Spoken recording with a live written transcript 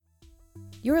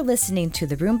You're listening to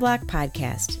the Room Block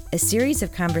Podcast, a series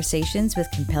of conversations with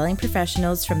compelling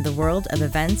professionals from the world of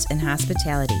events and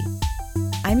hospitality.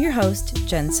 I'm your host,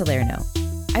 Jen Salerno.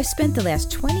 I've spent the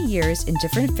last 20 years in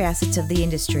different facets of the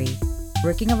industry,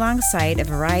 working alongside a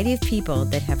variety of people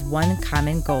that have one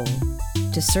common goal: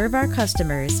 to serve our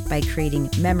customers by creating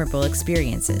memorable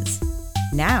experiences.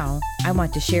 Now, I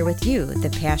want to share with you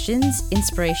the passions,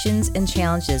 inspirations, and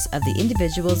challenges of the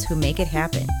individuals who make it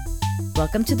happen.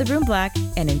 Welcome to the Room Block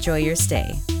and enjoy your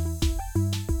stay.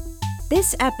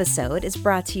 This episode is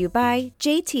brought to you by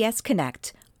JTS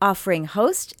Connect, offering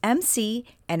host, MC,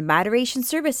 and moderation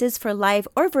services for live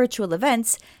or virtual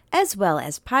events, as well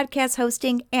as podcast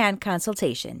hosting and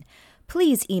consultation.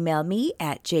 Please email me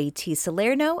at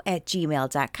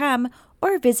jtsalerno@gmail.com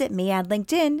or visit me on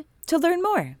LinkedIn to learn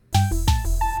more.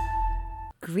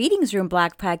 Greetings, Room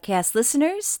Block Podcast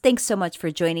listeners. Thanks so much for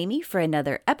joining me for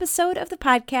another episode of the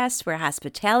podcast where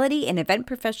hospitality and event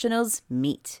professionals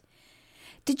meet.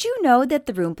 Did you know that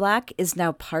the Room Block is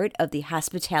now part of the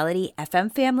Hospitality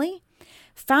FM family?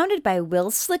 Founded by Will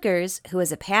Slickers, who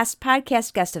is a past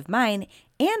podcast guest of mine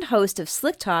and host of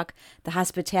Slick Talk, the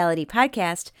hospitality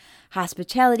podcast,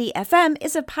 Hospitality FM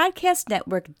is a podcast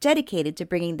network dedicated to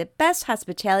bringing the best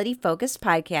hospitality-focused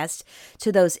podcasts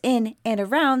to those in and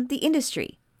around the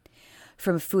industry.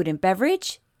 From food and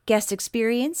beverage, guest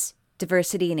experience,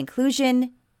 diversity and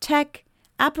inclusion, tech,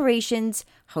 operations,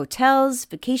 hotels,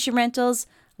 vacation rentals,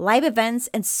 live events,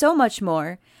 and so much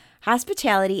more,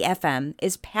 Hospitality FM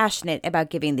is passionate about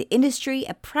giving the industry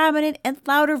a prominent and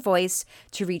louder voice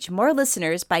to reach more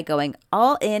listeners by going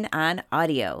all in on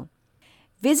audio.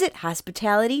 Visit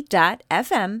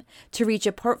hospitality.fm to reach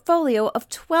a portfolio of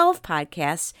 12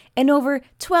 podcasts and over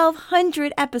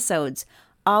 1,200 episodes,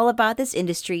 all about this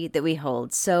industry that we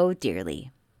hold so dearly.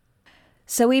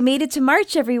 So we made it to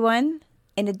March, everyone.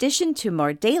 In addition to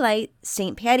more daylight,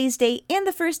 St. Paddy's Day, and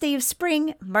the first day of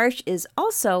spring, March is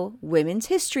also Women's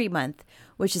History Month,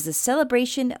 which is a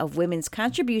celebration of women's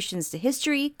contributions to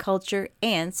history, culture,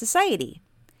 and society.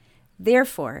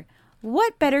 Therefore,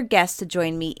 what better guest to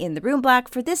join me in the Room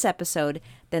Block for this episode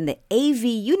than the AV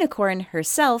unicorn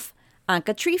herself,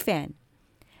 Anca Trifan.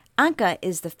 Anca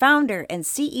is the founder and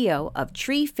CEO of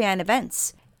Trifan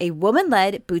Events, a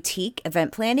woman-led boutique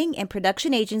event planning and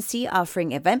production agency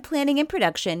offering event planning and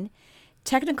production,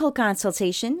 technical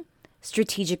consultation,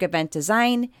 strategic event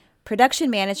design, production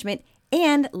management,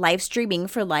 and live streaming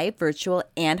for live, virtual,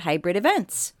 and hybrid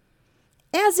events.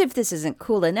 As if this isn't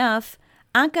cool enough,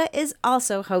 Anca is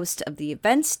also host of the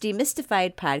Events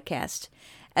Demystified podcast,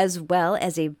 as well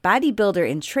as a bodybuilder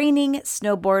in training,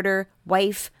 snowboarder,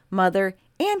 wife, mother,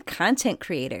 and content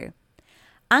creator.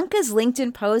 Anca's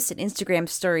LinkedIn posts and Instagram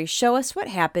stories show us what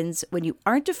happens when you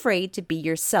aren't afraid to be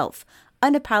yourself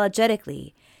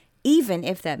unapologetically, even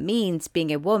if that means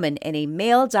being a woman in a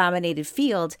male-dominated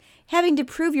field, having to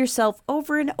prove yourself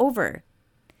over and over.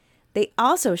 They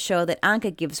also show that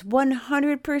Anca gives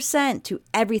 100% to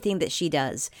everything that she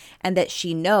does, and that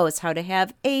she knows how to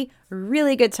have a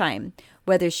really good time,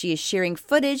 whether she is sharing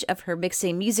footage of her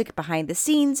mixing music behind the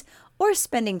scenes or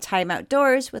spending time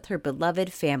outdoors with her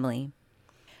beloved family.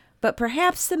 But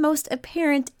perhaps the most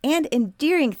apparent and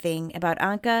endearing thing about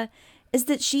Anca is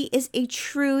that she is a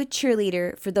true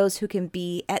cheerleader for those who can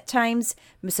be, at times,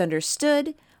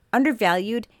 misunderstood,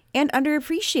 undervalued, and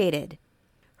underappreciated.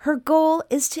 Her goal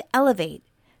is to elevate,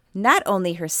 not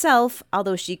only herself,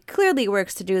 although she clearly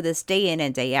works to do this day in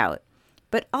and day out,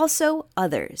 but also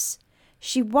others.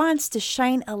 She wants to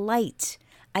shine a light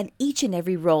on each and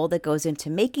every role that goes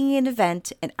into making an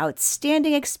event an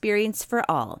outstanding experience for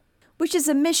all, which is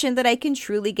a mission that I can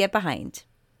truly get behind.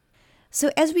 So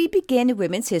as we begin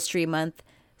Women's History Month,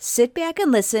 sit back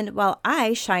and listen while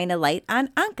I shine a light on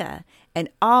Anca and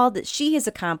all that she has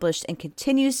accomplished and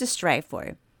continues to strive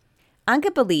for.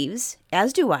 Anca believes,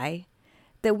 as do I,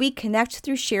 that we connect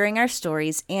through sharing our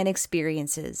stories and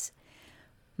experiences.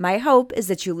 My hope is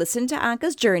that you listen to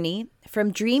Anca's journey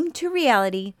from dream to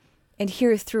reality and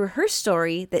hear through her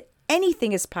story that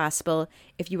anything is possible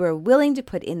if you are willing to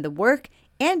put in the work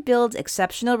and build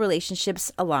exceptional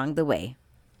relationships along the way.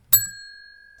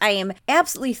 I am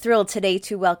absolutely thrilled today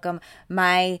to welcome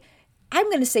my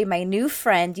new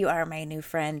friend. You are my new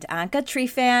friend, Anca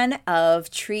Trifan of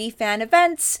Trifan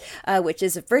Events, which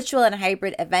is a virtual and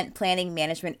hybrid event planning,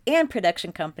 management, and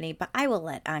production company. But I will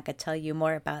let Anca tell you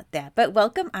more about that. But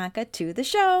welcome, Anca, to the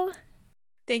show.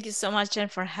 Thank you so much, Jen,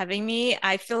 for having me.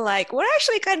 I feel like we're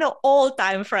actually kind of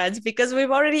old-time friends because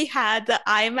we've already had the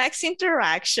IMAX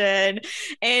interaction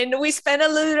and we spent a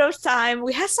little bit of time.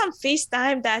 We had some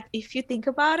FaceTime that, if you think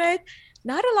about it,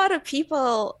 not a lot of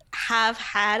people have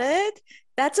had it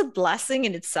that's a blessing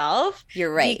in itself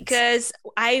You're right. because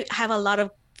I have a lot of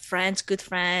friends, good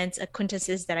friends,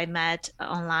 acquaintances that I met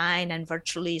online and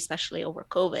virtually, especially over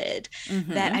COVID,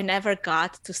 that I Mm-hmm. never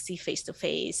got to see face to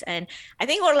face. And I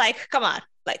think we're like, come on,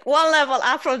 like one level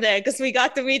up from there because we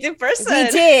got to meet in We person.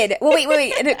 did. Well,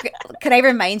 wait. Could I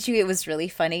remind you? It was really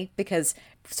funny because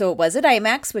so it was at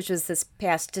IMAX, which was this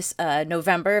past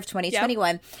November of Yep.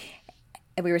 2021,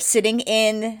 and we were sitting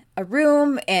in a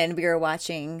room and we were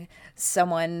watching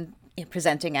someone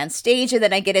presenting on stage, and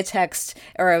then I get a text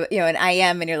or an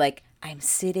IM, and you're like, I'm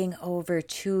sitting over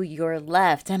to your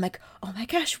left. I'm like, oh my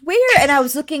gosh, where? And I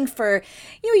was looking for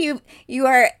you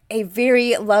are a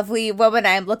very lovely woman.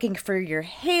 I'm looking for your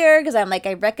hair because I'm like,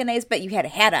 I recognize, but you had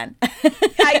a hat on.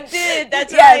 I did.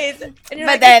 That's Yes, right. And you're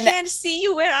but like, I then can't see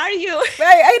you. Where are you?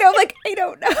 I know, like, I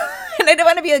don't know. And I don't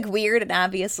want to be like weird and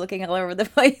obvious looking all over the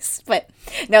place. But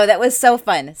no, that was so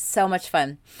fun. So much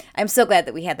fun. I'm so glad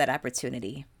that we had that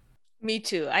opportunity. Me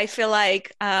too. I feel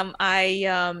like I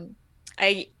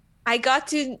I got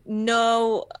to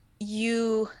know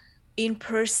you in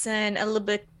person a little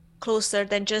bit closer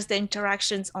than just the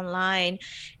interactions online.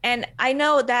 And I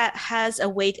know that has a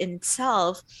weight in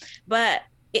itself, but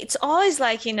it's always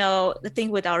like, the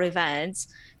thing with our events,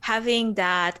 having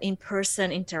that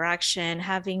in-person interaction,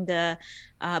 having the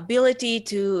ability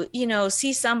to,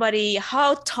 see somebody,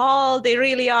 how tall they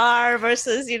really are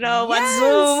versus, what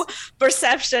Zoom Yes.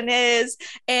 perception is,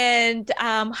 and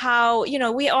how,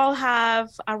 we all have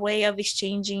our way of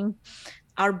exchanging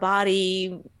our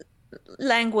body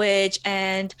language,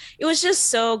 and it was just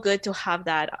so good to have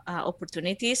that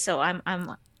opportunity. So I'm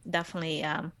definitely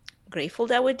grateful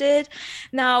that we did.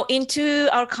 Now into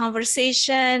our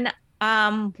conversation.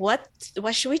 What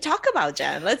should we talk about,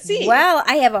 Jen? Let's see. Well,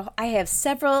 I have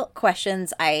several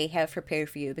questions I have prepared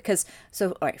for you because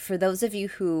all right, for those of you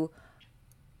who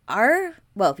are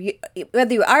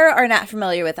whether you are or not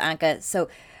familiar with Anca, so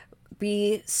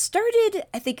we started,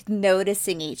 I think,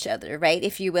 noticing each other, right,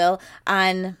 if you will,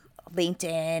 on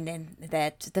LinkedIn and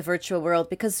the virtual world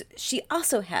because she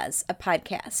also has a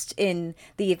podcast in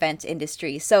the event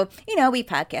industry. So, we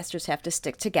podcasters have to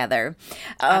stick together.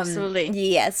 Absolutely.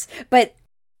 Yes. But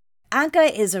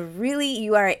Anka is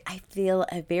you are, I feel,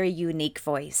 a very unique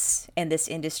voice in this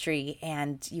industry,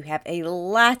 and you have a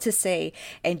lot to say,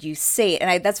 and you say it.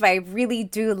 And that's why I really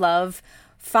do love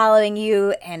following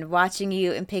you and watching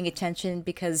you and paying attention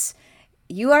because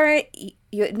you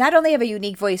not only have a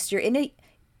unique voice, you're in a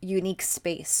unique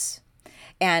space.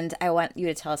 And I want you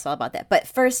to tell us all about that. But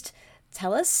first,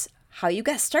 tell us how you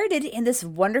got started in this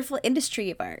wonderful industry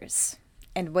of ours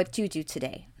and what you do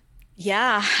today.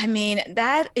 Yeah, I mean,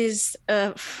 that is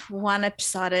one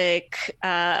episodic,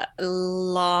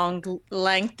 long,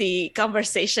 lengthy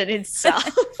conversation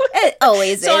itself. It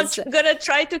always So I'm is. gonna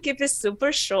try to keep it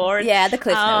super short. Yeah, the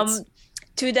Cliff Um, Notes.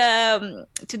 to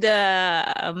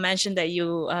the mention that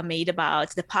you made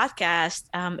about the podcast,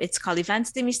 it's called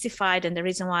Events Demystified, and the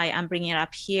reason why I'm bringing it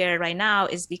up here right now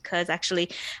is because actually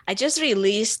I just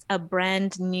released a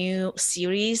brand new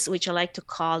series, which I like to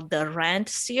call the Rant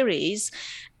series,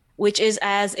 which is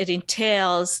as it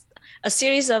entails a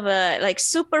series of like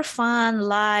super fun,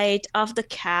 light, off the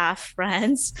cuff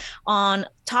friends on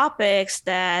topics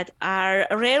that are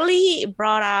rarely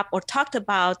brought up or talked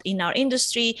about in our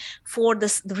industry for the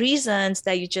reasons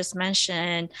that you just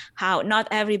mentioned, how not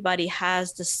everybody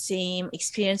has the same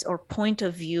experience or point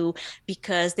of view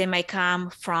because they might come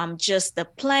from just the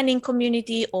planning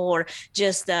community or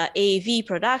just the AV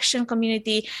production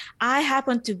community. I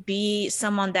happen to be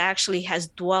someone that actually has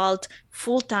dwelt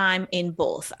full-time in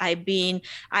both.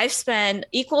 I've spent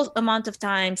equal amount of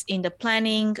times in the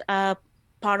planning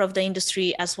part of the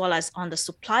industry as well as on the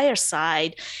supplier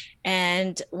side.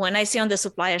 And when I say on the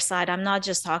supplier side, I'm not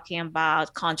just talking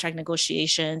about contract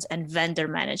negotiations and vendor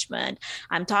management.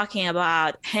 I'm talking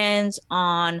about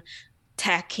hands-on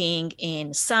teching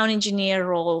in sound engineer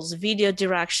roles, video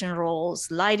direction roles,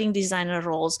 lighting designer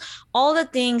roles, all the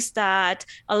things that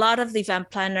a lot of the event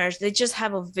planners, they just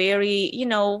have a very,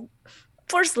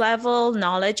 first level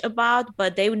knowledge about,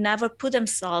 but they would never put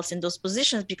themselves in those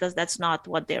positions because that's not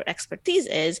what their expertise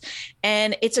is.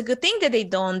 And it's a good thing that they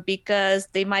don't, because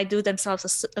they might do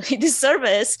themselves a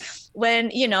disservice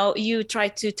when, you try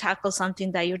to tackle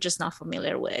something that you're just not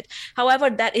familiar with. However,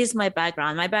 that is my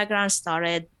background. My background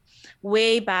started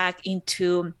way back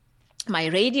into my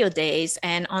radio days.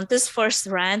 And on this first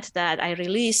rant that I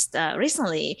released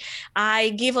recently, I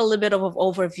give a little bit of an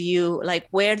overview, like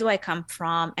where do I come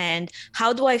from and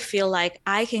how do I feel like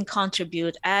I can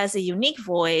contribute as a unique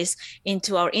voice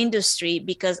into our industry,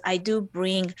 because I do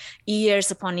bring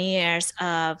years upon years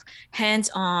of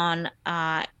hands-on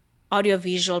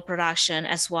audiovisual production,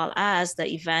 as well as the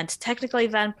technical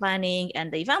event planning,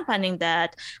 and the event planning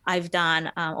that I've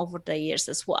done over the years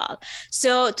as well.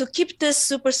 So to keep this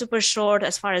super, super short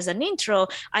as far as an intro,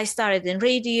 I started in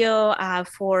radio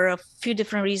for a few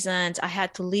different reasons. I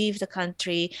had to leave the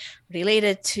country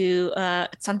related to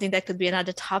something that could be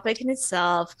another topic in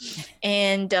itself.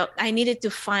 And I needed to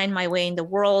find my way in the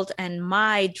world. And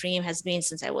my dream has been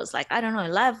since I was like, I don't know,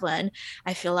 11,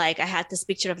 I feel like I had this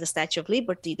picture of the Statue of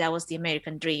Liberty. That was the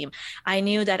American dream. I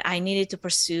knew that I needed to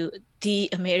pursue the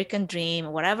American dream,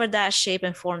 whatever that shape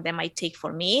and form that might take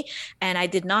for me. And I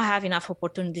did not have enough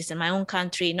opportunities in my own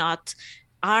country, not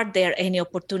are there any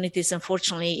opportunities,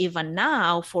 unfortunately, even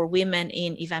now for women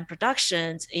in event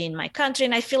productions in my country?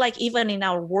 And I feel like even in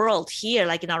our world here,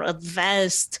 like in our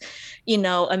advanced,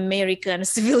 American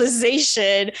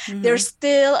civilization, there's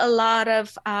still a lot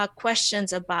of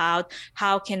questions about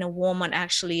how can a woman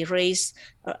actually rise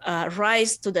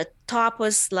to the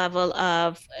topmost level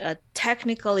of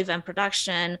technical event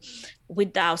production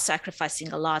without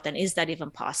sacrificing a lot, and is that even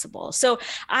possible? So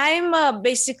I'm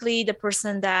basically the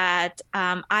person that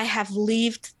I have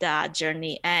lived that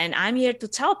journey, and I'm here to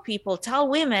tell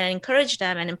women, encourage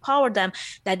them and empower them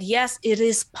that yes, it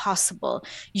is possible.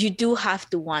 You do have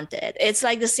to want it. It's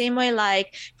like the same way,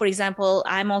 like, for example,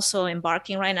 I'm also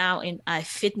embarking right now in a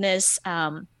fitness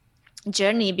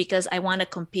journey because I want to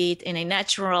compete in a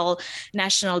national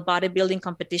bodybuilding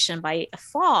competition by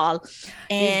fall.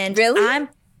 And really? I'm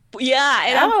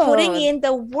putting in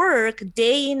the work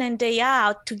day in and day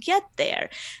out to get there.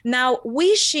 Now,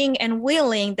 wishing and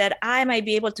willing that I might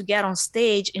be able to get on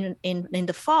stage in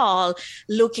the fall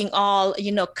looking all,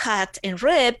 cut and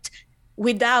ripped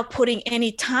without putting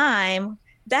any time,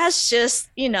 that's just,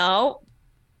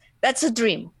 that's a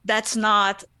dream. That's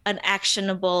not an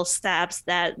actionable steps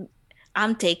that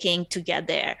I'm taking to get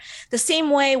there. The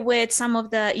same way with some of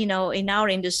the, in our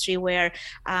industry where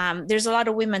there's a lot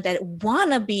of women that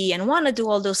want to be and want to do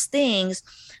all those things.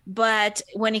 But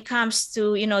when it comes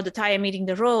to, the tire meeting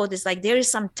the road, it's like there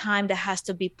is some time that has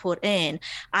to be put in.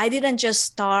 I didn't just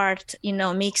start,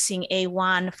 mixing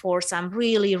A1 for some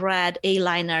really red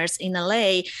A-liners in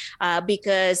LA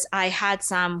because I had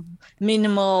some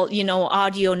minimal,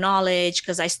 audio knowledge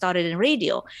because I started in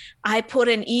radio. I put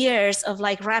in years of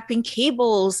like wrapping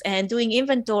cables and doing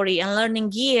inventory and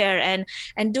learning gear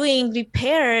and doing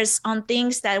repairs on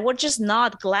things that were just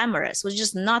not glamorous, was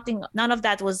just nothing, none of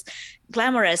that was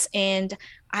glamorous. And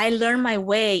I learned my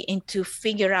way into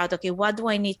figure out, okay, what do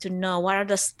I need to know? What are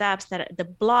the steps that the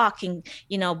blocking,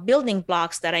 building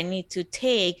blocks that I need to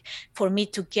take for me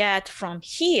to get from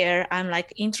here? I'm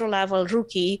like intro level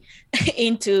rookie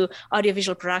into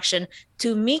audiovisual production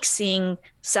to mixing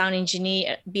sound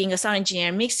engineer, being a sound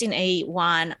engineer, mixing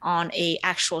A1 on a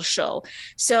actual show.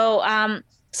 So,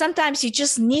 sometimes you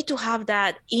just need to have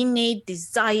that innate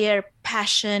desire,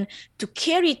 passion to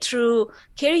carry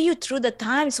you through the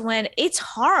times when it's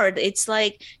hard. It's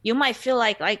like you might feel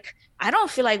like I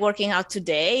don't feel like working out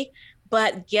today,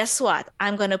 but guess what?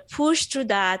 I'm going to push through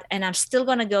that and I'm still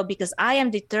going to go because I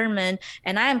am determined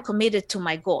and I am committed to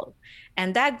my goal.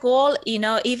 And that goal,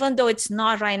 even though it's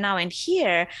not right now and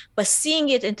here, but seeing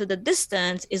it into the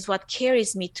distance is what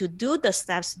carries me to do the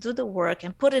steps, do the work,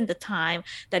 and put in the time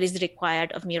that is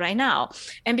required of me right now.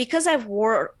 And because I've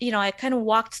worked, I kind of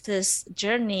walked this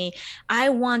journey, I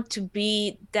want to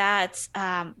be that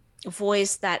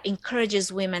voice that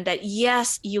encourages women that,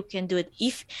 yes, you can do it.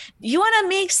 If you want to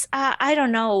mix, I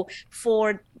don't know,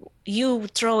 for you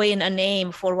throw in a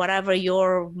name for whatever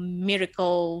your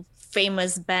miracle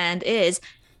famous band is,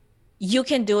 you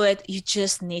can do it. You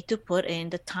just need to put in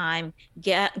the time,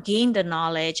 gain the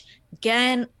knowledge,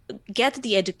 get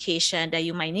the education that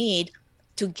you might need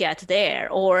to get there.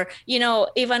 Or,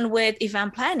 even with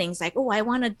event planning, it's like, oh, I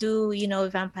want to do,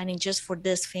 event planning just for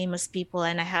this famous people.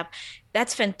 And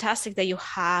that's fantastic that you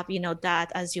have,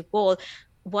 that as your goal.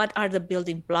 What are the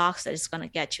building blocks that is going to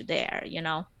get you there,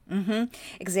 Mm-hmm.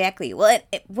 Exactly. Well,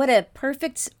 what a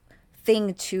perfect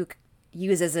thing to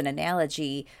use as an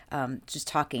analogy, just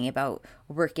talking about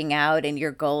working out and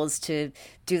your goals to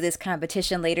do this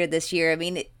competition later this year. I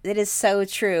mean, it is so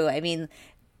true. I mean,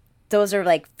 those are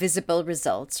like visible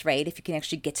results, right? If you can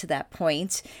actually get to that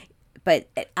point. But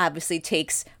it obviously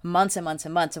takes months and months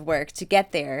and months of work to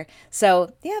get there.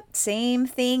 So, yeah, same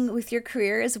thing with your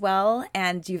career as well.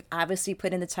 And you've obviously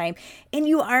put in the time and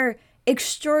you are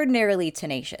extraordinarily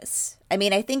tenacious. I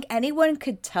mean, I think anyone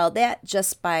could tell that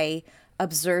just by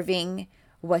observing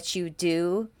what you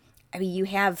do. I mean, you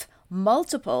have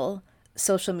multiple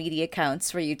social media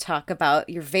accounts where you talk about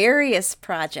your various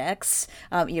projects,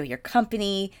 your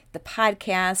company, the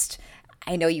podcast.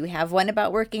 I know you have one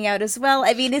about working out as well.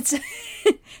 I mean, it's, I'm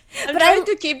but trying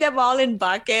to keep them all in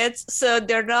buckets so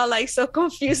they're not like so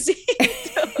confusing.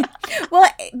 well,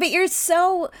 but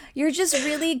you're just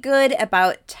really good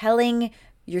about telling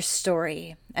your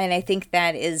story. And I think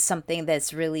that is something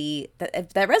that's really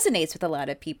that resonates with a lot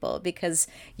of people because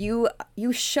you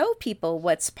show people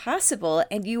what's possible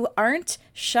and you aren't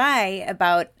shy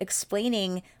about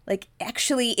explaining like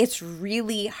actually it's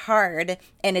really hard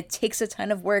and it takes a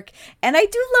ton of work. And I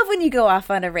do love when you go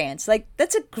off on a rant. Like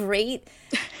that's a great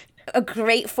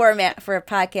format for a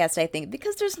podcast, I think,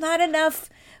 because there's not enough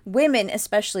women,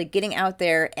 especially getting out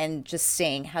there and just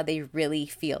saying how they really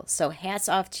feel. So hats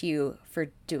off to you for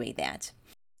doing that.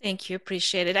 Thank you.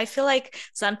 Appreciate it. I feel like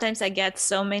sometimes I get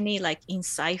so many like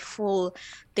insightful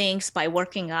things by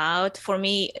working out. For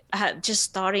me, just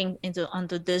starting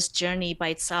onto this journey by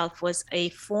itself was a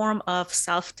form of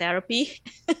self-therapy.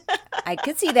 I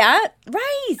could see that.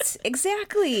 Right.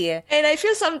 Exactly. And I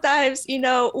feel sometimes,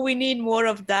 we need more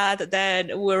of that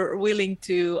than we're willing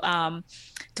to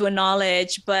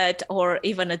acknowledge, or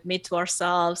even admit to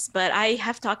ourselves. But I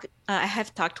have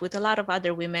talked with a lot of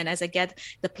other women as I get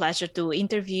the pleasure to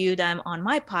interview them on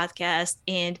my podcast,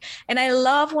 and I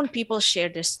love when people share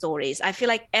their stories. I feel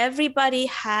like everybody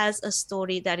has a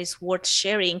story that is worth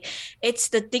sharing. It's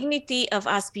the dignity of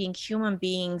us being human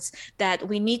beings that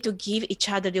we need to give each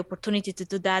other the opportunity to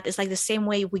do that. It's like the same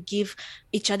way we give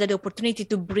each other the opportunity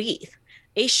to breathe.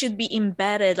 It should be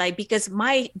embedded, like, because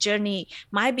my journey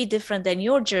might be different than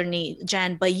your journey,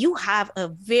 Jan, but you have a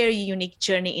very unique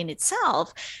journey in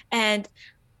itself. And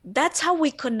that's how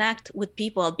we connect with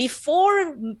people.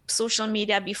 Before social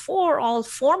media, before all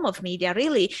form of media,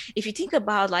 really, if you think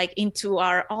about like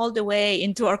all the way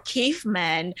into our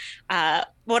caveman,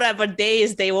 whatever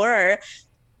days they were,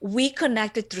 we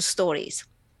connected through stories.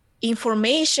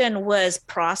 Information was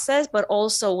processed, but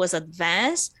also was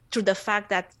advanced through the fact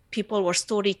that people were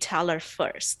storyteller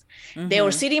first. Mm-hmm. They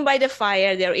were sitting by the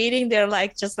fire, they're eating their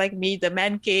like, just like me, the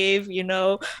man cave,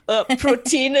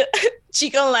 protein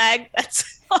chicken leg.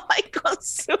 That's all I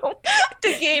consume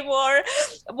to gain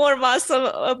more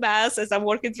muscle mass as I'm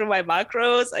working through my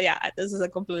macros. Yeah, this is a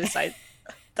completely side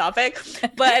topic,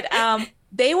 but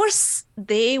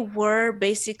they were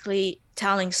basically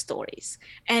telling stories,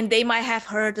 and they might have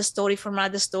heard the story from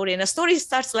another story, and a story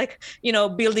starts like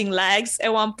building legs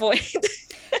at one point.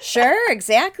 Sure,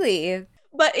 exactly.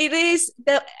 But it is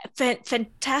the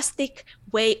fantastic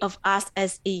way of us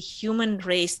as a human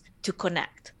race to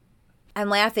connect. I'm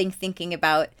laughing thinking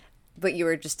about what you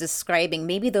were just describing.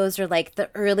 Maybe those are like the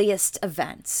earliest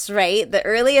events, right? The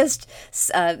earliest,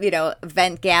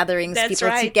 event gatherings, That's people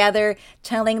right. together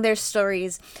telling their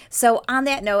stories. So on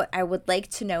that note, I would like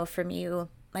to know from you,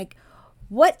 like,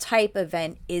 what type of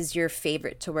event is your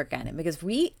favorite to work on? Because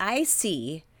I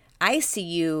see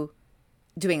you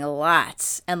doing a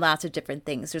lot and lots of different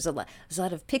things. There's a lot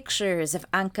of pictures of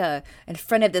Anca in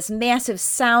front of this massive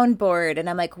soundboard, and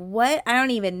I'm like, what? I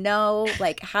don't even know.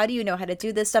 Like, how do you know how to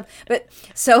do this stuff? But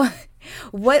so,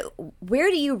 where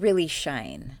do you really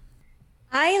shine?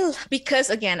 Because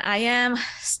again, I am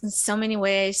in so many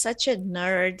ways such a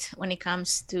nerd when it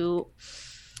comes to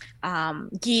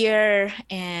gear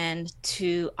and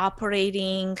to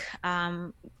operating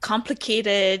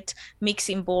complicated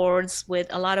mixing boards with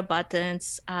a lot of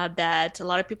buttons that a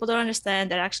lot of people don't understand,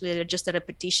 that actually they're just a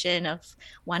repetition of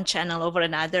one channel over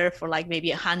another for like maybe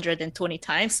 120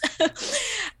 times.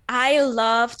 I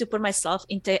love to put myself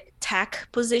into tech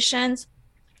positions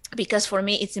because for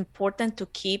me it's important to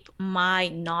keep my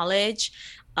knowledge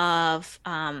of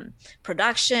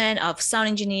production, of sound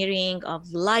engineering, of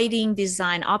lighting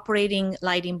design, operating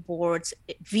lighting boards,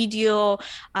 video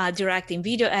directing,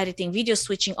 video editing, video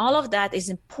switching. All of that is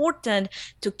important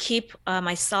to keep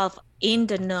myself in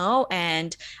the know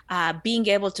and being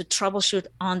able to troubleshoot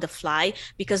on the fly,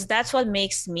 because that's what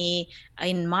makes me,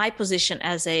 in my position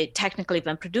as a technical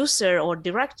event producer or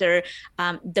director,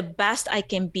 the best I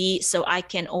can be, so I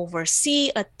can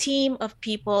oversee a team of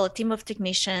people, a team of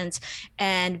technicians,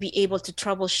 and be able to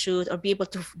troubleshoot or be able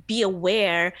to be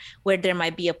aware where there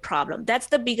might be a problem. That's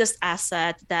the biggest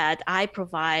asset that I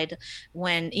provide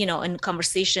when, in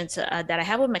conversations that I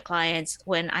have with my clients,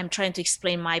 when I'm trying to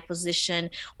explain my position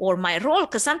or my role,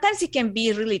 because sometimes it can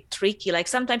be really tricky. Like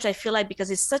sometimes I feel like because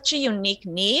it's such a unique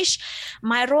niche,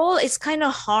 my role is kind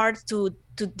of hard to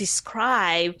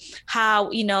describe how,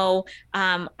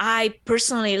 I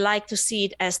personally like to see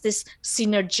it as this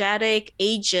synergetic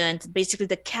agent, basically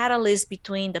the catalyst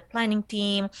between the planning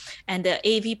team and the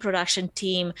AV production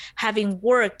team, having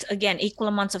worked, again, equal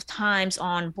amounts of times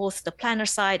on both the planner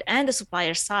side and the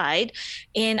supplier side.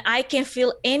 And I can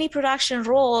fill any production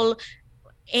role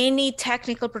any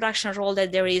technical production role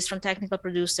that there is, from technical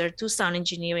producer to sound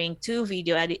engineering to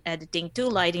video editing to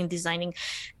lighting designing,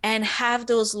 and have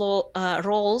those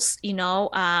roles,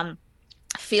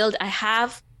 filled. I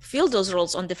have filled those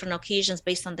roles on different occasions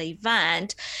based on the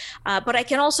event, but I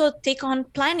can also take on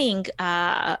planning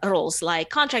roles like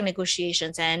contract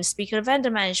negotiations and speaker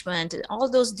vendor management, all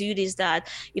those duties that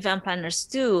event planners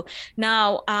do.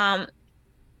 Now,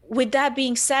 with that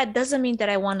being said, doesn't mean that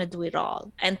I want to do it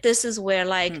all. And this is where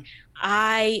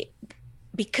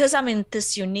because I'm in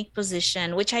this unique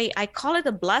position, which I call it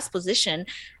a blessed position,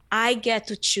 I get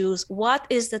to choose what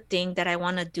is the thing that I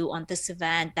want to do on this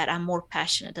event that I'm more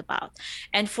passionate about.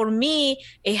 And for me,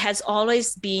 it has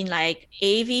always been like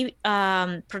AV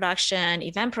production,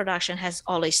 event production has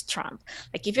always trumped.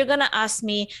 Like if you're going to ask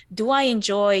me, do I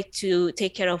enjoy to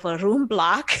take care of a room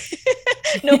block?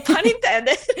 No pun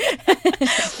intended.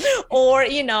 Or,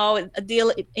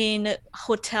 deal in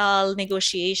hotel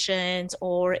negotiations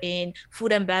or in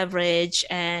food and beverage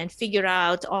and figure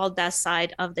out all that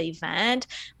side of the event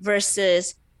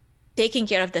versus taking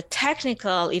care of the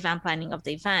technical event planning of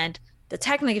the event. The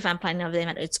technical event planning of the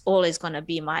event, it's always going to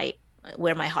be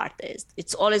where my heart is.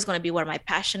 It's always going to be where my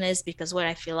passion is, because where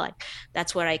I feel like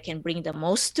that's where I can bring the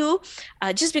most to,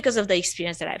 just because of the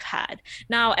experience that I've had.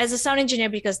 Now, as a sound engineer,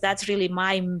 because that's really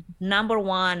my number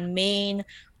one main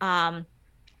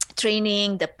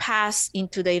training, the pass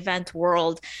into the event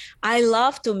world, I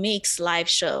love to mix live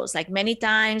shows. Like many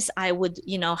times I would,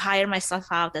 hire myself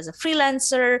out as a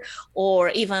freelancer, or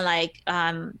even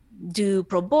do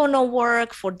pro bono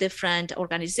work for different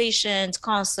organizations,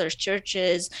 concerts,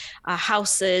 churches,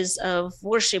 houses of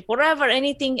worship, whatever,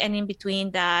 anything and in between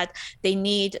that they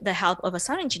need the help of a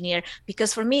sound engineer.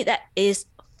 Because for me, that is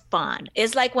fun.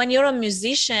 It's like when you're a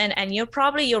musician and your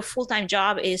full-time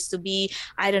job is to be,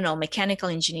 I don't know, mechanical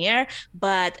engineer,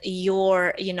 but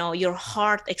your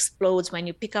heart explodes when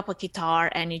you pick up a guitar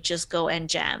and you just go and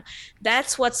jam.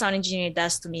 That's what sound engineering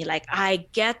does to me. Like I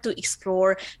get to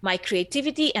explore my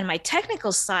creativity and my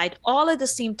technical side all at the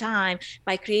same time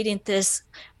by creating this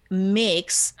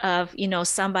mix of,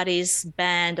 somebody's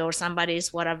band or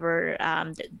somebody's whatever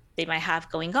they might have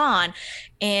going on.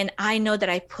 And I know that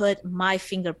I put my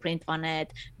fingerprint on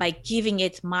it by giving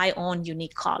it my own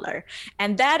unique color.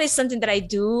 And that is something that I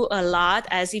do a lot,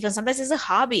 as even sometimes as a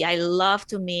hobby. I love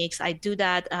to mix. I do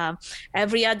that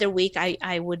every other week.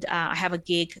 I would have a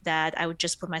gig that I would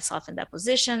just put myself in that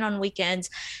position on weekends.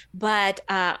 But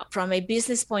from a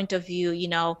business point of view,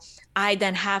 I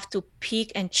then have to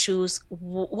pick and choose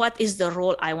what is the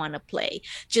role I want to play.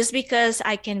 Just because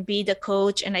I can be the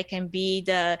coach and I can be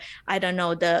the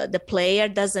player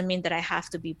doesn't mean that I have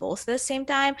to be both at the same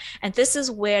time. And this is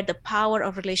where the power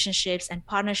of relationships and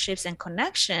partnerships and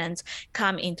connections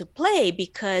come into play,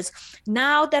 because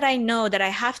now that I know that I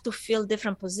have to fill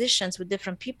different positions with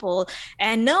different people,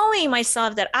 and knowing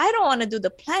myself that I don't want to do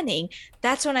the planning,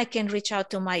 that's when I can reach out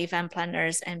to my event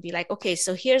planners and be like, okay,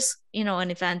 so here's,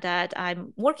 an event that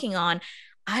I'm working on.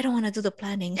 I don't want to do the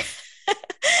planning.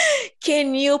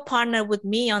 Can you partner with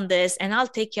me on this? And I'll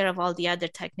take care of all the other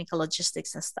technical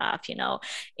logistics and stuff,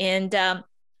 and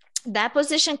that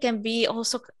position can be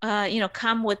also,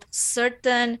 come with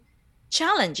certain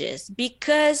challenges,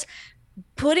 because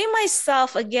putting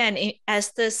myself again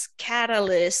as this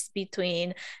catalyst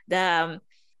between the,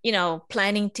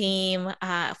 planning team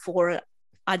for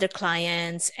other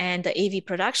clients and the AV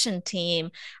production team,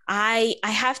 I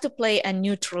have to play a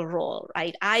neutral role,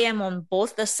 right? I am on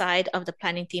both the side of the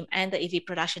planning team and the AV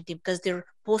production team because they're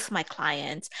both my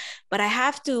clients. But I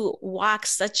have to walk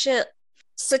such a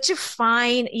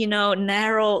fine,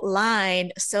 narrow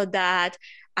line so that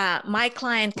my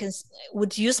client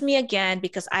would use me again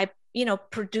because I,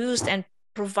 produced and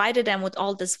provided them with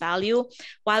all this value,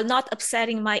 while not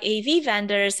upsetting my AV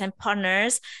vendors and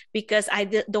partners, because I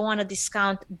don't want to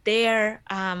discount their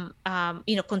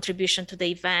contribution to the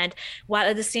event, while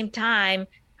at the same time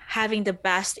having the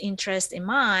best interest in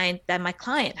mind that my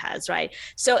client has, right?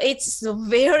 So it's a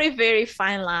very, very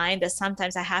fine line that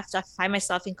sometimes I have to find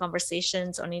myself in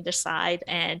conversations on either side.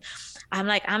 And I'm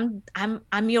like, I'm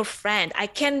your friend.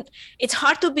 It's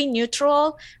hard to be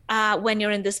neutral when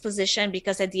you're in this position,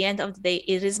 because at the end of the day,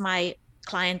 it is my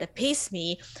client that pays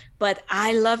me. But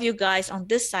I love you guys on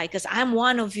this side because I'm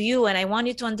one of you, and I want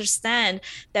you to understand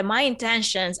that my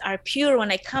intentions are pure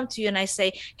when I come to you and I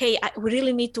say, hey, we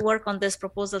really need to work on this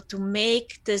proposal to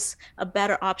make this a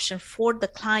better option for the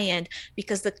client,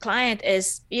 because the client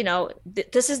is,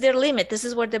 this is their limit. This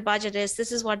is where their budget is.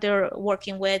 This is what they're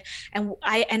working with. And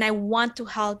I want to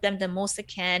help them the most I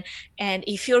can. And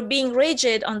if you're being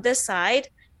rigid on this side,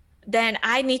 then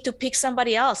I need to pick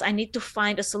somebody else. I need to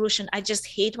find a solution. I just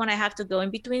hate when I have to go in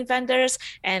between vendors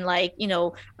and like,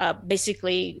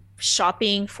 basically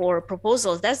shopping for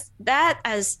proposals. That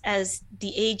as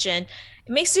the agent,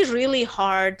 it makes it really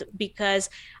hard because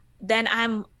then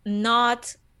I'm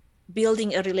not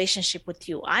building a relationship with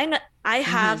you. I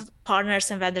have partners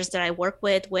and vendors that I work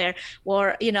with where,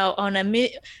 or on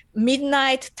a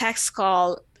midnight text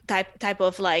call type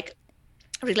of like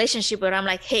relationship where I'm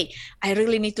like, hey, I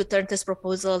really need to turn this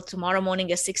proposal tomorrow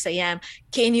morning at 6 a.m.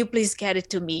 Can you please get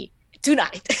it to me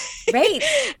tonight? Right.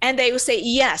 And they will say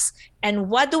yes. And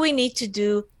what do we need to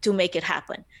do to make it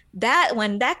happen? That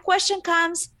when that question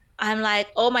comes, I'm like,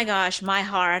 oh my gosh, my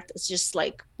heart is just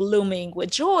like blooming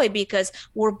with joy because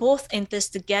we're both in this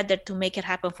together to make it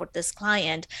happen for this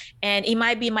client. And it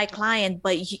might be my client,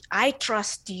 but I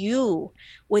trust you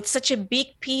with such a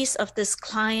big piece of this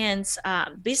client's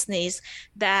business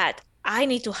that I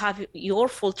need to have your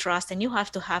full trust and you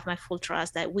have to have my full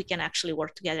trust that we can actually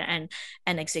work together and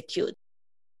execute.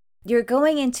 You're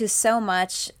going into so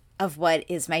much of what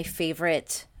is my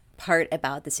favorite part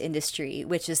about this industry,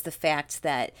 which is the fact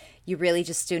that you really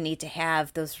just do need to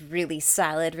have those really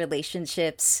solid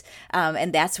relationships.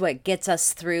 And that's what gets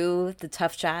us through the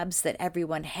tough jobs that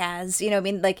everyone has. I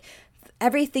mean, like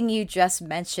everything you just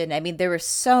mentioned, I mean, there were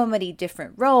so many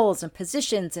different roles and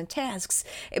positions and tasks.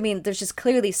 I mean, there's just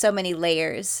clearly so many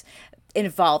layers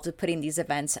involved with putting these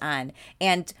events on.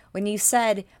 And when you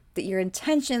said that your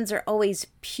intentions are always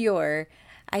pure,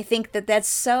 I think that that's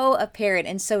so apparent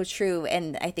and so true.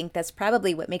 And I think that's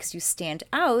probably what makes you stand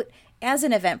out as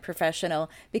an event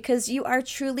professional because you are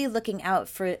truly looking out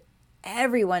for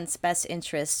everyone's best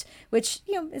interest, which,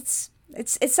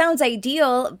 it sounds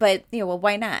ideal, but, well,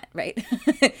 why not, right?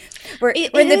 we're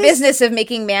in the business of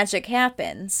making magic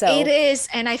happen. So it is.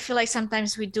 And I feel like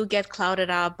sometimes we do get clouded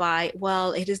out by,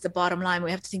 well, it is the bottom line.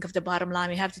 We have to think of the bottom line.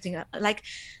 We have to think like,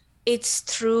 it's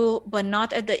true, but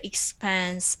not at the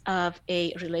expense of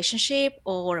a relationship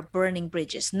or burning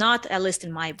bridges. Not at least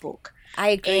in my book. I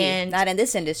agree. And not in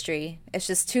this industry. It's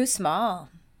just too small.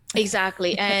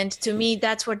 Exactly. And to me,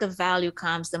 that's where the value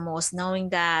comes the most, knowing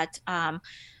that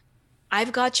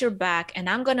I've got your back and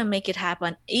I'm going to make it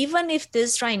happen. Even if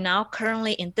this right now,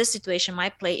 currently in this situation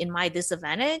might play in my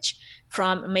disadvantage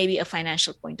from maybe a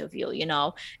financial point of view,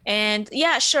 And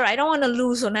yeah, sure, I don't want to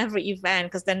lose on every event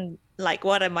because then like,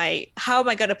 how am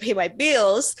I going to pay my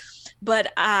bills?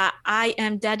 But I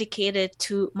am dedicated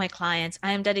to my clients.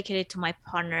 I am dedicated to my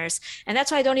partners. And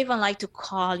that's why I don't even like to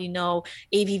call,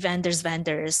 AV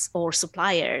vendors or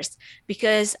suppliers,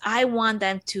 because I want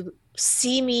them to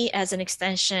see me as an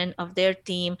extension of their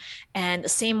team. And the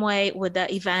same way with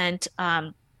the event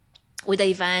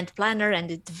planner and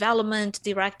the development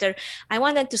director, I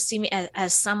want them to see me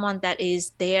as someone that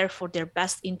is there for their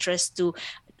best interest,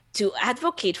 to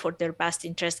advocate for their best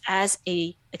interest as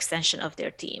a extension of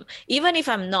their team, even if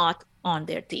I'm not on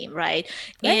their team, right?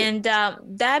 And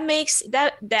that makes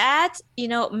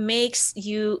makes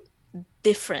you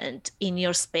different in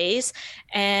your space,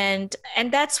 and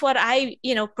that's what I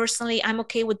personally, I'm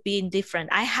okay with being different.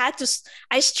 I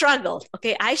struggled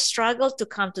to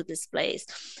come to this place,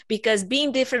 because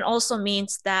being different also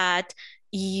means that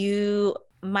you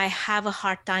might have a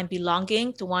hard time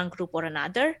belonging to one group or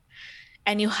another.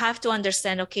 And you have to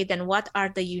understand, okay, then what are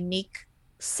the unique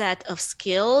set of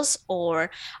skills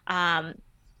or,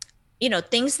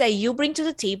 things that you bring to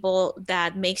the table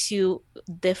that makes you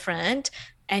different,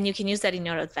 and you can use that in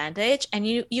your advantage. And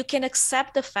you can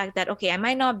accept the fact that, okay, I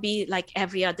might not be like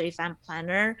every other event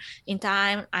planner in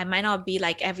time. I might not be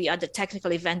like every other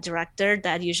technical event director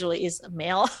that usually is a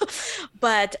male,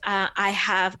 but I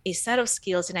have a set of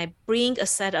skills and I bring a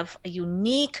set of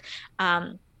unique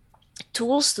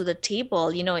tools to the table,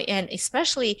 and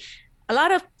especially a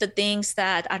lot of the things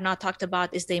that are not talked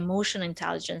about is the emotional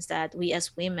intelligence that we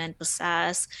as women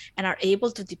possess and are able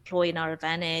to deploy in our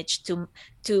advantage to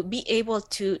be able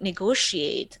to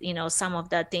negotiate, some of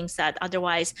the things that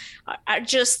otherwise are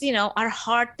just, are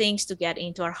hard things to get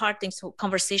into, are hard things,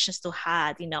 conversations to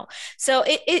have, So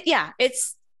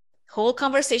it's whole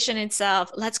conversation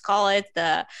itself. Let's call it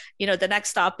the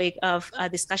next topic of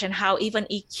discussion, how even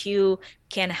EQ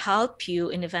can help you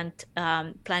in event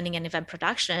planning and event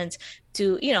productions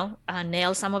to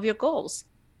nail some of your goals.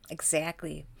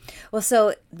 Exactly. Well,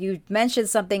 so you mentioned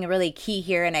something really key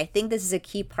here, and I think this is a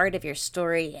key part of your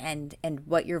story and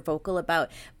what you're vocal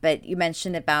about. But you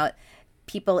mentioned about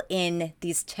people in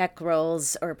these tech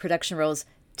roles or production roles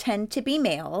tend to be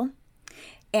male.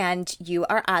 And you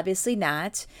are obviously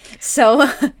not. So,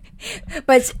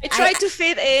 but I try to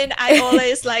fit in. I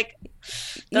always like.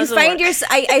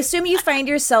 I assume you find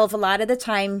yourself a lot of the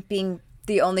time being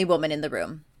the only woman in the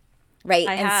room, right?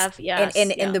 I have, and yes.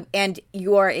 and and, the, and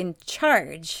you are in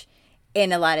charge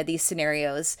in a lot of these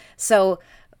scenarios. So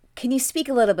can you speak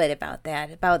a little bit about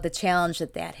that, about the challenge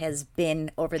that has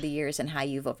been over the years and how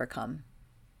you've overcome?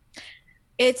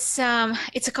 It's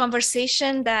a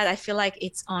conversation that I feel like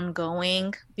it's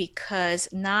ongoing because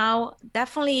now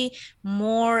definitely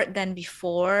more than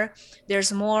before,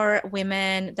 there's more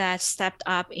women that stepped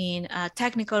up in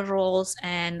technical roles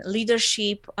and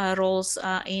leadership roles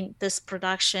in this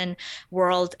production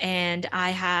world. And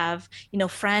I have,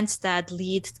 friends that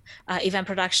lead event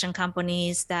production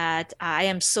companies that I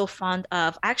am so fond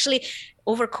of. Actually,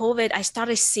 over COVID, I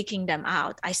started seeking them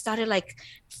out. I started like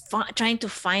trying to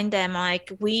find them.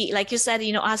 Like you said,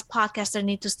 us podcasters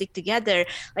need to stick together.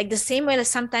 Like the same way that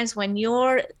sometimes when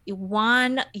you're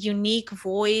one unique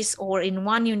voice or in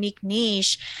one unique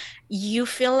niche, you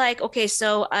feel like, okay,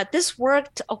 so this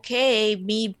worked okay,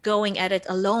 me going at it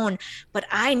alone, but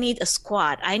I need a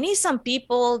squad. I need some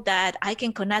people that I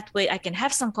can connect with. I can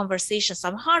have some conversations,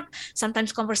 some hard,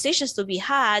 sometimes conversations to be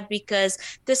had, because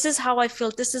this is how I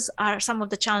feel. Are some of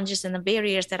the challenges and the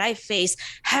barriers that I face.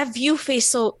 Have you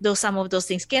faced some of those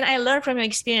things? Can I learn from your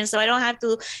experience so I don't have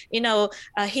to,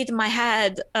 hit my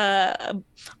head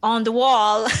on the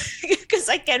wall because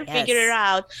I can't figure it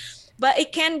out? But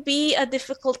it can be a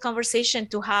difficult conversation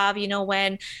to have,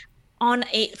 when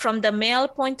from the male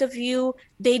point of view,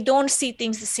 they don't see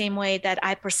things the same way that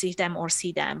I perceive them or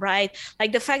see them, right?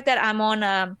 Like the fact that I'm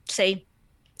on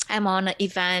I'm on an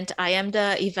event. I am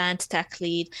the event tech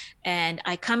lead, and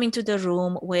I come into the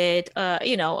room with,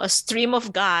 a stream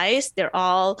of guys. They're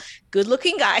all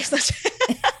good-looking guys.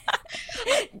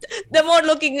 The more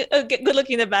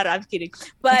good-looking, the better. I'm kidding,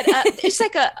 but it's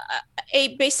like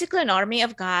basically an army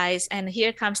of guys, and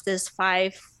here comes this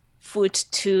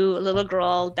 5'2" little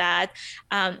girl that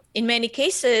in many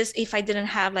cases, if I didn't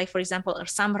have, like, for example,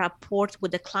 some rapport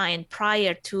with the client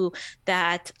prior to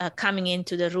that, coming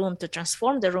into the room to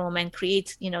transform the room and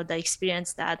create, the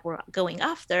experience that we're going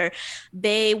after,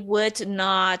 they would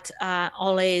not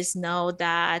always know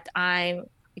that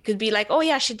it could be like, oh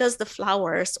yeah, she does the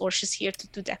flowers, or she's here to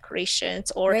do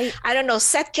decorations, or right. I don't know,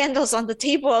 set candles on the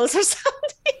tables or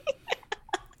something.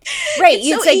 Right.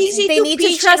 It's so easy they need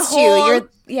to trust you.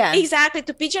 Exactly,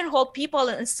 to pigeonhole people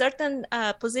in certain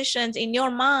positions in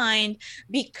your mind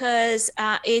because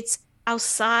it's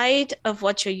outside of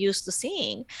what you're used to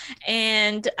seeing.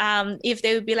 And if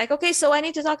they would be like, okay, so I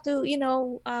need to talk to,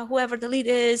 whoever the lead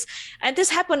is. And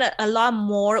this happened a lot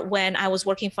more when I was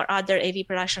working for other AV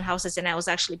production houses, and I was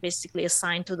actually basically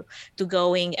assigned to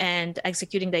going and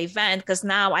executing the event, because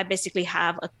now I basically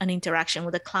have an interaction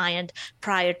with a client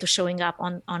prior to showing up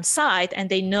on site, and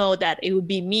they know that it would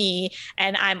be me,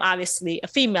 and I'm obviously a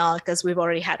female because we've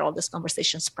already had all these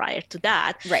conversations prior to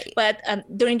that. Right. But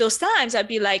during those times, I'd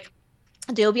be like,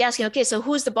 they'll be asking, okay, so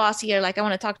who's the boss here? Like, I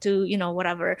want to talk to,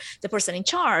 whatever, the person in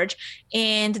charge.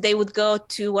 And they would go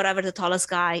to whatever the tallest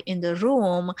guy in the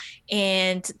room.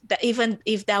 And even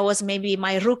if that was maybe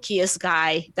my rookiest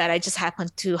guy that I just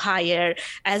happened to hire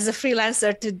as a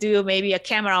freelancer to do maybe a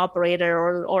camera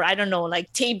operator or I don't know,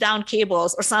 like tape down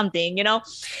cables or something,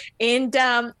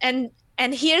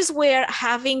 And here's where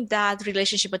having that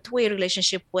relationship, a two-way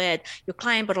relationship with your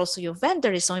client, but also your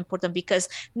vendor, is so important, because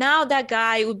now that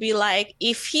guy would be like,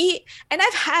 and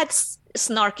I've had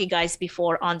snarky guys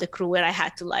before on the crew where I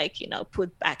had to put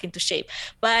back into shape.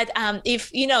 But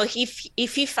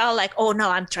if he felt like, oh no,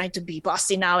 I'm trying to be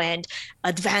bossy now and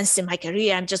advance in my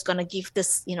career, I'm just gonna give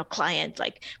this client,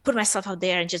 like, put myself out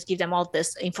there and just give them all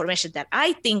this information that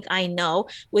I think I know,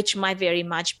 which might very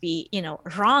much be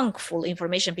wrongful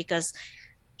information, because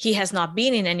he has not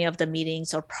been in any of the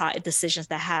meetings or decisions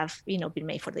that have been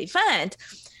made for the event.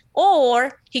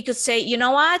 Or he could say, you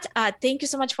know what, thank you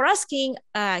so much for asking.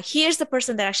 Here's the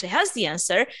person that actually has the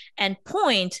answer, and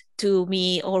point to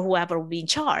me or whoever will be in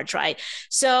charge, right?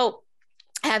 So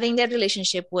having that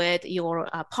relationship with your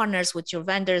partners, with your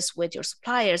vendors, with your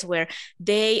suppliers, where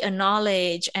they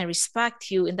acknowledge and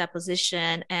respect you in that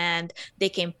position, and they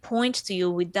can point to you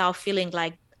without feeling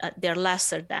like they're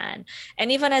lesser than.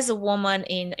 And even as a woman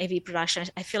in AV production,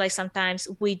 I feel like sometimes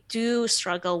we do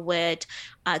struggle with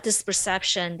this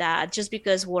perception that just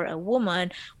because we're a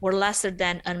woman, we're lesser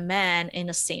than a man in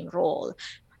the same role.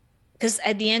 Because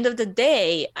at the end of the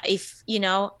day, if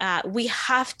we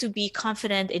have to be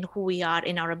confident in who we are,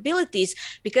 in our abilities,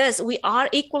 because we are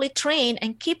equally trained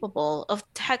and capable of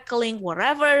tackling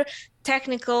whatever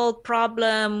technical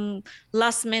problem,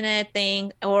 last minute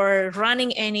thing, or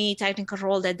running any technical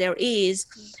role that there is.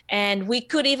 And we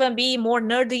could even be more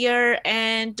nerdier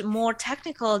and more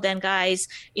technical than guys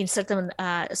in certain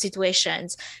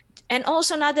situations. And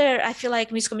also another, I feel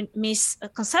like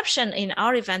misconception in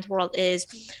our event world is,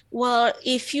 well,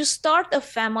 if you start a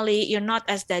family, you're not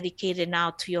as dedicated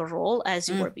now to your role as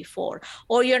you were before,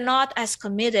 or you're not as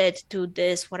committed to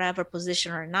this whatever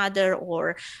position or another,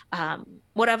 or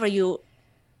whatever you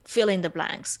fill in the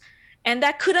blanks. And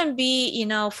that couldn't be,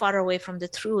 far away from the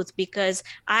truth, because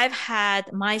I've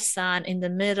had my son in the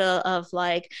middle of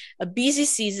like a busy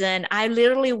season. I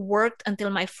literally worked until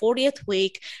my 40th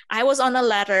week. I was on a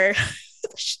ladder.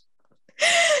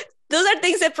 Those are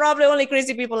things that probably only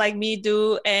crazy people like me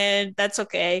do, and that's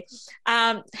okay.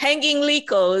 Hanging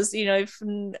licos, if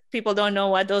people don't know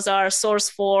what those are, source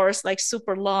force, like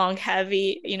super long,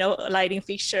 heavy, lighting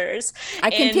fixtures. I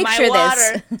can and picture my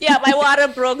water, this. yeah, my water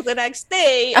broke the next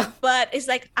day. Oh. But it's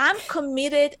like, I'm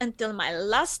committed until my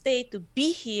last day to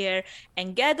be here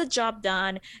and get the job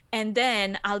done. And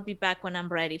then I'll be back when I'm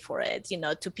ready for it,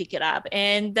 to pick it up.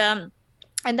 And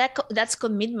that's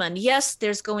commitment. Yes,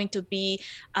 there's going to be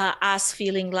us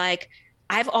feeling like,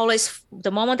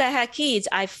 the moment I had kids,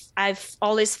 I've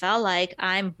always felt like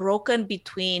I'm broken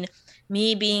between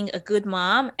me being a good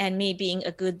mom and me being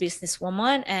a good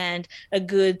businesswoman and a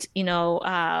good,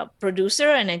 producer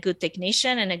and a good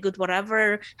technician and a good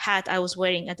whatever hat I was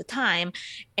wearing at the time.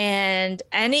 And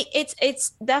it's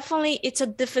definitely, it's a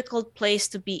difficult place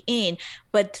to be in.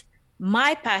 But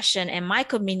my passion and my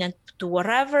commitment to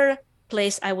whatever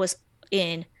place I was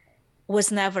in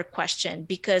was never questioned,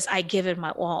 because I give it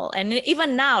my all. And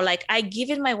even now, like, I give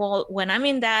it my all when I'm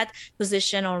in that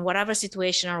position or whatever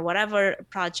situation or whatever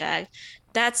project.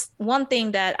 That's one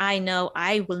thing that I know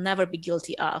I will never be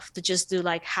guilty of, to just do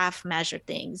like half measured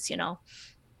things,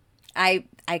 I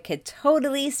could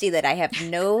totally see that. I have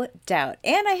no doubt.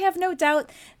 And I have no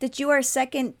doubt that you are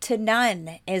second to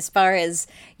none as far as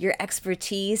your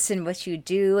expertise and what you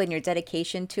do and your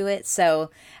dedication to it. So,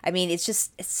 I mean,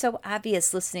 it's so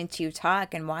obvious listening to you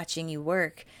talk and watching you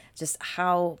work, just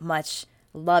how much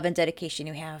love and dedication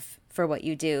you have for what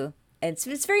you do. And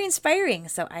it's very inspiring.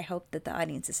 So I hope that the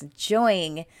audience is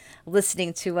enjoying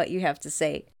listening to what you have to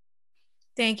say.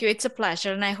 Thank you. It's a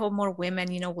pleasure. And I hope more women,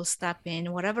 will step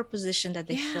in whatever position that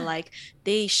they feel like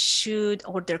they should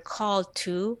or they're called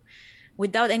to,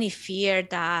 without any fear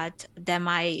that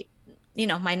might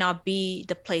not be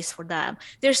the place for them.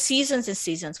 There's seasons and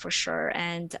seasons for sure.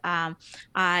 And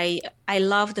I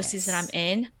love the season I'm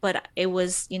in, but it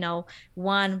was,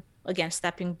 one, again,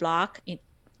 stepping block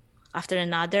after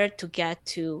another to get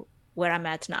to where I'm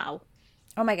at now.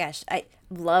 Oh my gosh, I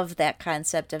love that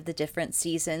concept of the different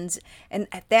seasons. And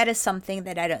that is something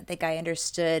that I don't think I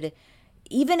understood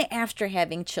even after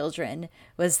having children,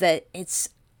 was that it's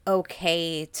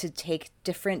okay to take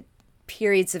different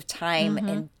periods of time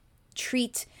and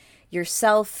treat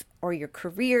yourself or your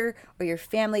career or your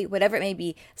family, whatever it may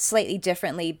be, slightly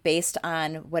differently based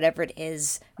on whatever it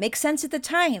is makes sense at the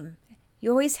time. You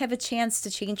always have a chance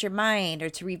to change your mind or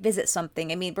to revisit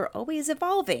something. I mean, we're always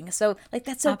evolving. So, like,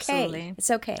 that's okay. Absolutely. It's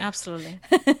okay. Absolutely.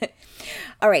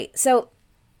 All right. So,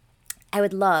 I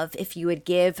would love if you would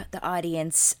give the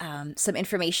audience some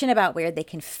information about where they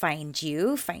can find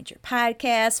you, find your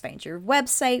podcast, find your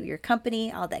website, your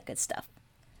company, all that good stuff.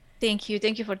 Thank you.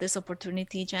 Thank you for this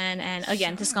opportunity, Jen. And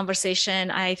again, this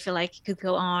conversation, I feel like it could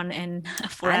go on and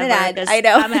forever. I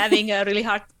know. I'm having a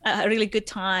really good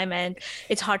time, and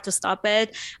it's hard to stop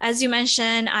it. As you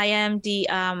mentioned, I am the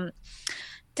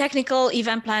technical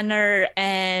event planner,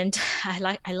 and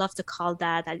I love to call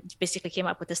that. I basically came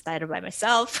up with this title by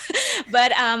myself.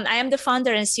 But I am the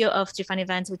founder and CEO of Trifan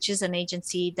Events, which is an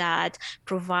agency that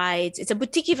provides, it's a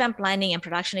boutique event planning and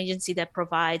production agency that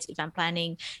provides event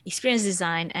planning, experience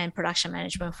design, and production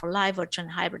management for live, virtual,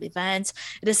 and hybrid events.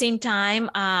 At the same time,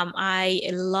 I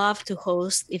love to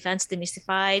host Events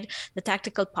Demystified, the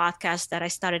tactical podcast that I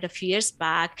started a few years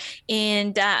back.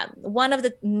 And one of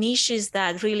the niches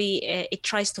that really it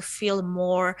tries to fill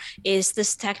more is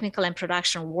this technical and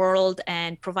production world,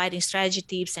 and providing strategy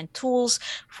tips and tools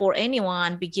for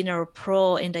anyone, beginner or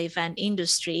pro, in the event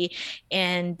industry.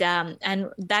 And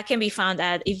that can be found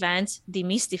at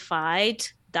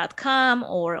eventsdemystified.com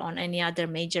or on any other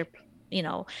major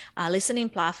listening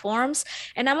platforms.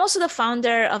 And I'm also the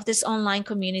founder of this online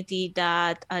community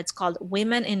that it's called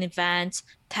Women in Events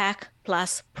Tech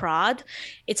Plus Prod.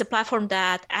 It's a platform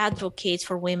that advocates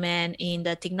for women in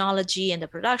the technology and the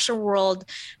production world.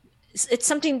 It's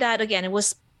something that, again, it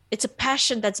was it's a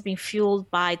passion that's been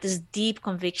fueled by this deep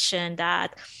conviction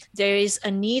that there is a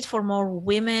need for more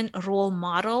women role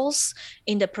models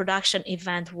in the production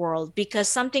event world, because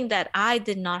something that I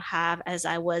did not have as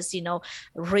I was,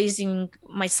 raising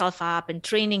myself up and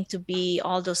training to be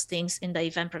all those things in the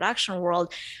event production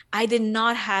world, I did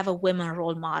not have a women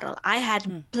role model. I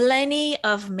had plenty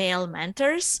of male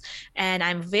mentors, and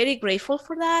I'm very grateful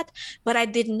for that, but I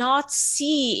did not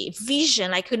see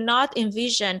vision. I could not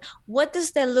envision what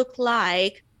does that look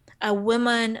like, a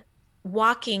woman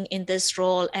walking in this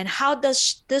role, and how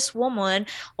does this woman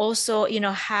also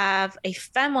have a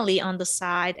family on the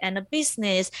side and a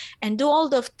business and do all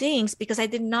the things, because I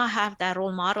did not have that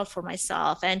role model for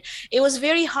myself. And it was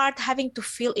very hard having to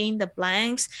fill in the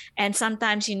blanks, and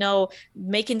sometimes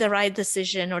making the right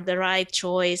decision or the right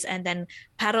choice and then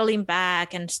paddling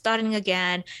back and starting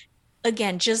again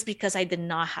just because I did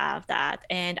not have that.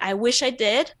 And I wish I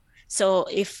did. So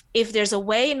if there's a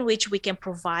way in which we can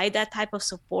provide that type of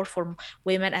support for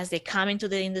women as they come into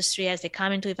the industry, as they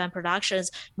come into event productions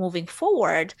moving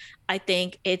forward, I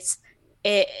think it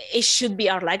should be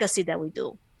our legacy that we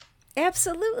do.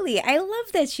 Absolutely. I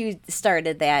love that you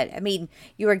started that. I mean,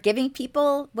 you are giving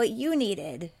people what you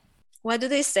needed. What do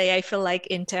they say? I feel like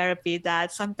in therapy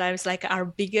that sometimes like our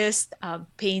biggest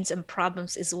pains and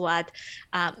problems is what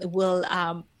will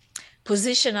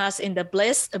position us in the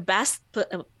best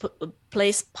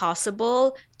place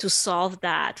possible to solve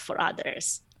that for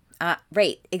others.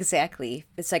 Right, exactly.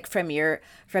 It's like from your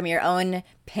own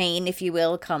pain, if you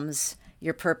will, comes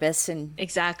your purpose and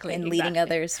leading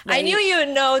others. Right? I knew you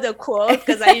know the quote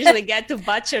because I usually get to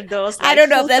butcher those. Like, I don't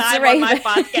know if that's right on my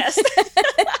podcast.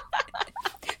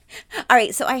 All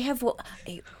right, so I have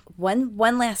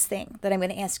one last thing that I'm going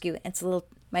to ask you. It's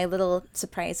my little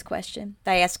surprise question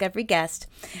that I ask every guest.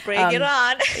 Bring it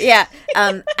on. Yeah.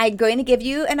 I'm going to give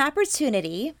you an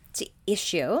opportunity to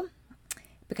issue,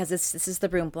 because this is the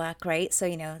room block, right? So,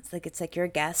 it's like you're a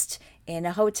guest in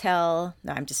a hotel.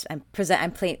 No, I'm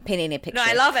painting a picture. No,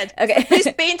 I love it. Okay. Please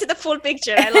paint the full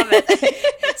picture. I love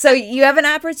it. So you have an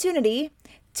opportunity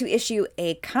to issue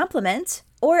a compliment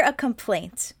or a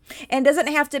complaint. And it doesn't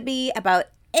have to be about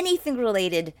anything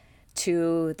related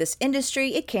to this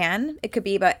industry. It could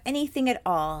be about anything at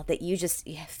all that you just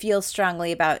feel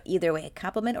strongly about, either way, a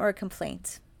compliment or a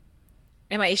complaint.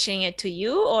 Am I issuing it to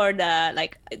you or the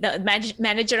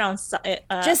manager on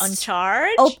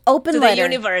charge? Open letter. The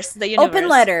universe. Open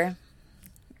letter.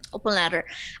 Open letter.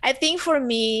 I think for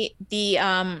me,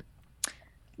 the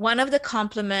one of the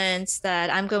compliments that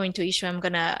I'm going to issue, I'm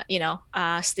gonna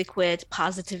stick with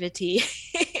positivity.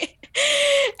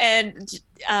 And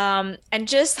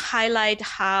just highlight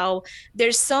how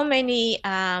there's so many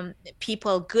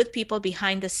good people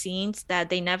behind the scenes that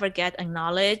they never get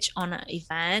acknowledged on an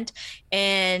event.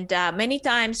 And many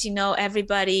times,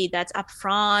 everybody that's up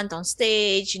front on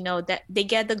stage, that they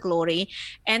get the glory,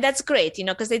 and that's great,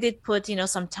 because they did put,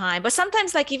 some time. But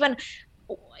sometimes even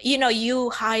you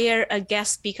hire a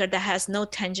guest speaker that has no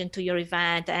tangent to your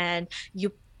event, and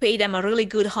you pay them a really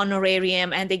good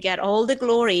honorarium and they get all the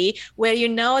glory, where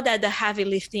that the heavy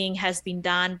lifting has been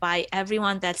done by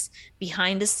everyone that's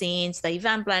behind the scenes, the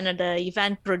event planner, the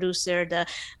event producer, the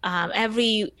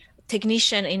every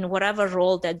technician in whatever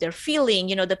role that they're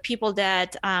filling, the people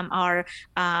that are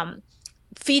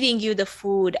feeding you the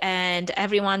food, and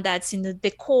everyone that's in the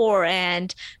decor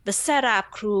and the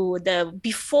setup crew, the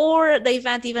before the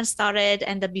event even started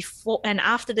and the before and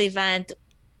after the event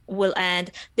will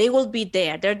end, they will be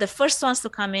there. They're the first ones to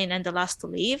come in and the last to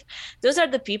leave. Those are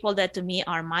the people that to me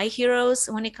are my heroes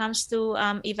when it comes to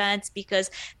events, because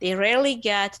they rarely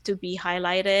get to be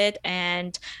highlighted,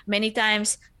 and many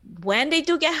times when they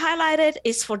do get highlighted,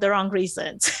 it's for the wrong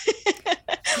reasons.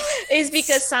 It's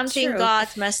because something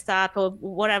got messed up or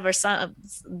whatever.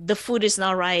 The food is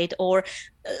not right, or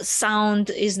sound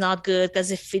is not good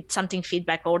because something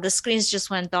feedback, or the screens just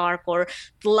went dark, or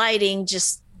the lighting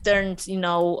just turned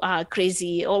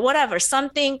crazy, or whatever,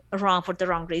 something wrong for the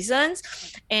wrong reasons,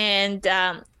 and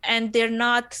they're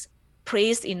not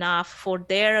praised enough for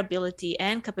their ability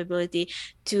and capability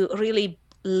to really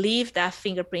leave that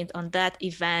fingerprint on that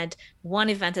event, one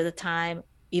event at a time,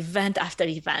 event after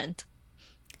event.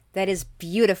 That is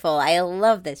beautiful. I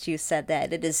love that you said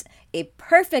that. It is a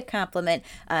perfect compliment,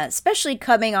 especially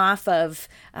coming off of,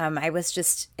 I was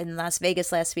just in Las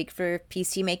Vegas last week for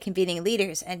PCMA Convening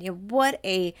Leaders, and what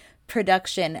a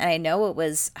production. And I know it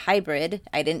was hybrid.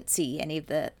 I didn't see any of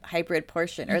the hybrid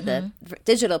portion or the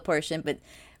digital portion, but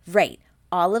right,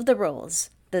 all of the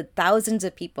roles, the thousands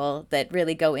of people that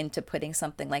really go into putting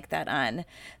something like that on.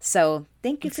 So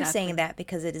thank you for saying that,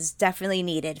 because it is definitely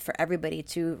needed for everybody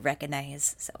to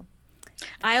recognize. So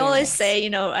I Very always nice.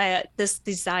 say, this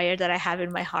desire that I have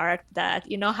in my heart that,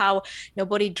 how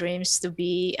nobody dreams to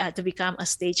become a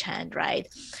stagehand, right?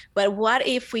 But what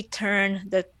if we turn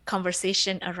the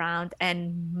conversation around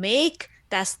and make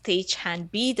that stagehand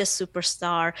be the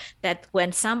superstar that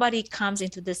when somebody comes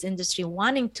into this industry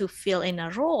wanting to fill in a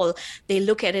role, they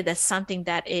look at it as something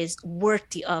that is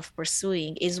worthy of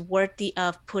pursuing, is worthy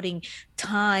of putting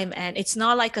time, and it's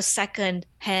not like a second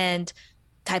hand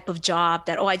type of job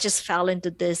that, oh, I just fell into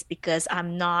this because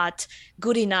I'm not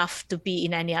good enough to be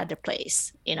in any other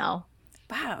place.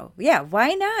 Wow. Yeah,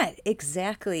 why not?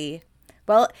 Exactly.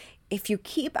 Well, if you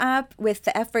keep up with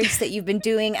the efforts that you've been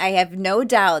doing, I have no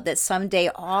doubt that someday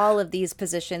all of these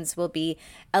positions will be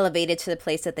elevated to the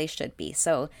place that they should be.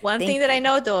 So One thing thank that I you.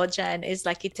 know though, Jen, is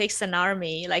like it takes an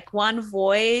army. Like one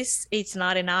voice, it's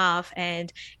not enough.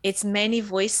 And it's many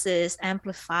voices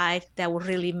amplified that will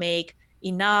really make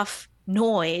enough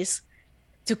noise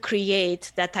to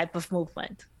create that type of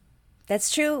movement. That's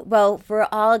true. Well, we're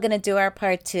all going to do our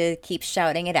part to keep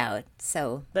shouting it out.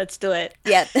 So, Let's do it.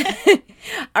 yeah.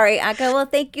 All right, Anca. Well,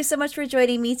 thank you so much for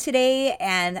joining me today.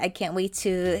 And I can't wait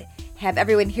to have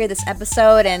everyone hear this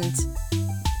episode. And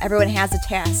everyone has a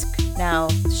task now.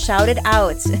 Shout it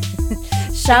out.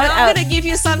 Shout Now I'm out. gonna give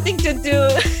you something to do.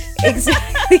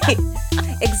 Exactly.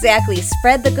 Exactly.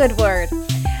 Spread the good word.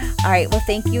 All right. Well,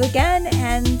 thank you again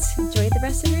and enjoy the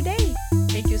rest of your day.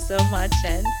 Thank you so much,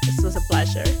 Jen. This was a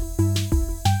pleasure.